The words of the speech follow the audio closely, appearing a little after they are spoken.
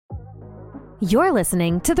You're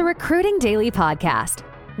listening to the Recruiting Daily Podcast.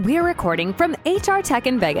 We're recording from HR Tech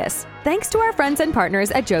in Vegas, thanks to our friends and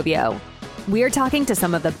partners at Jovio. We're talking to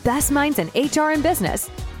some of the best minds in HR and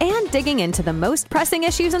business and digging into the most pressing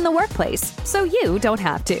issues in the workplace so you don't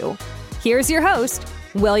have to. Here's your host,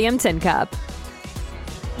 William Tincup.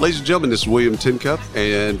 Ladies and gentlemen, this is William Tincup,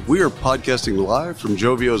 and we are podcasting live from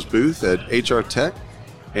Jovio's booth at HR Tech.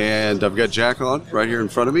 And I've got Jack on right here in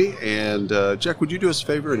front of me. And Jack, would you do us a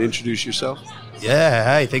favor and introduce yourself? Yeah,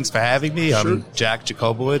 hi, thanks for having me. Sure. I'm Jack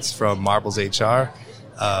Jacobowitz from Marbles HR,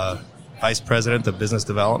 Vice President of Business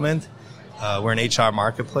Development. We're an HR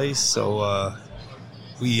marketplace, so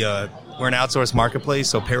we're an outsourced marketplace,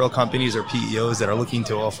 so payroll companies or PEOs that are looking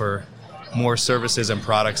to offer more services and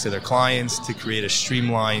products to their clients to create a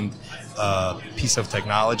streamlined piece of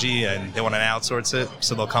technology, and they want to outsource it,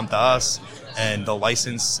 so they'll come to us and they'll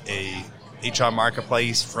license a HR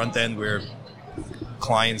marketplace front end where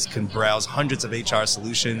clients can browse hundreds of HR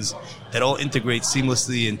solutions that all integrate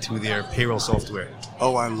seamlessly into their payroll software.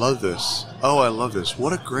 Oh, I love this.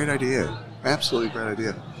 What a great idea. Absolutely great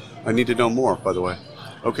idea. I need to know more, by the way.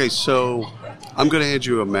 Okay, so I'm going to hand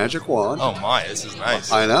you a magic wand. Oh my, this is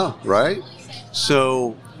nice. I know, right?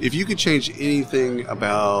 So if you could change anything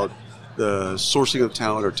about the sourcing of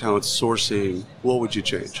talent or talent sourcing, what would you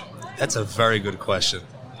change? That's a very good question.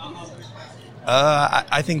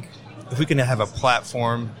 I think if we can have a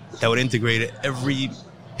platform that would integrate every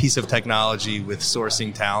piece of technology with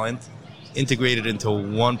sourcing talent, integrated into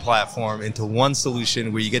one platform, into one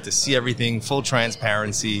solution where you get to see everything, full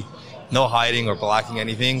transparency, no hiding or blocking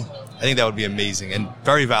anything, I think that would be amazing and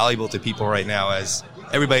very valuable to people right now. As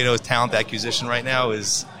everybody knows, talent acquisition right now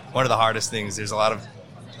is one of the hardest things. There's a lot of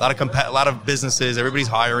businesses, everybody's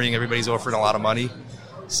hiring, everybody's offering a lot of money.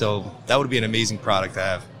 So that would be an amazing product to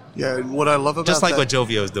have. Yeah, and what I love about just like that, what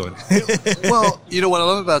Jovio is doing. Well, you know what I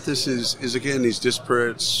love about this is again, these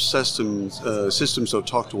disparate systems don't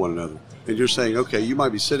talk to one another. And you're saying, okay, you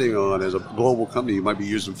might be sitting on, as a global company, you might be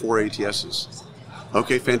using 4 ATSs.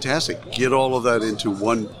 Okay, fantastic. Get all of that into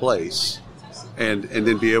one place and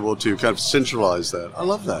then be able to kind of centralize that. I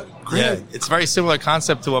love that. Great. Yeah, it's a very similar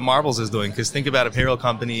concept to what Marbles is doing, because think about a payroll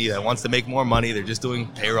company that wants to make more money. They're just doing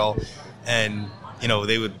payroll, and they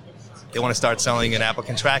want to start selling an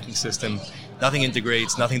applicant tracking system. Nothing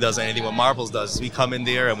integrates, nothing does anything. What Marbles does is we come in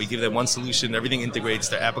there and we give them one solution. Everything integrates,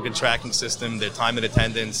 their applicant tracking system, their time and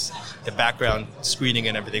attendance, their background screening,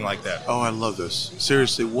 and everything like that. Oh, I love this.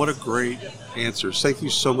 Seriously, what a great answer. Thank you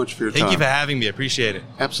so much for your time. Thank you for having me. I appreciate it.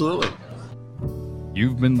 Absolutely.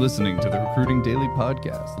 You've been listening to the Recruiting Daily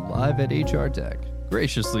Podcast, live at HR Tech,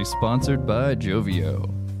 graciously sponsored by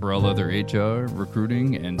Jovio. For all other HR,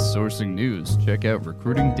 recruiting, and sourcing news, check out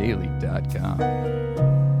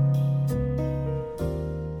recruitingdaily.com.